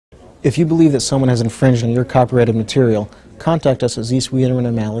If you believe that someone has infringed on your copyrighted material, contact us at Zeus, Wiederman,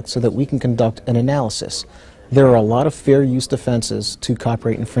 and Malik so that we can conduct an analysis. There are a lot of fair use defenses to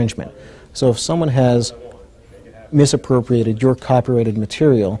copyright infringement. So if someone has misappropriated your copyrighted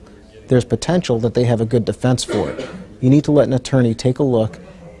material, there's potential that they have a good defense for it. You need to let an attorney take a look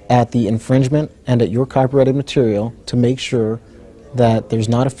at the infringement and at your copyrighted material to make sure that there's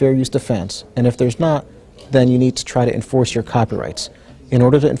not a fair use defense. And if there's not, then you need to try to enforce your copyrights. In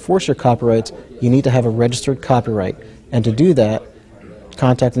order to enforce your copyrights, you need to have a registered copyright. And to do that,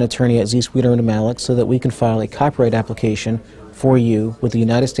 contact an attorney at Zeus, Wiederman, and Malik so that we can file a copyright application for you with the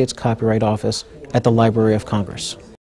United States Copyright Office at the Library of Congress.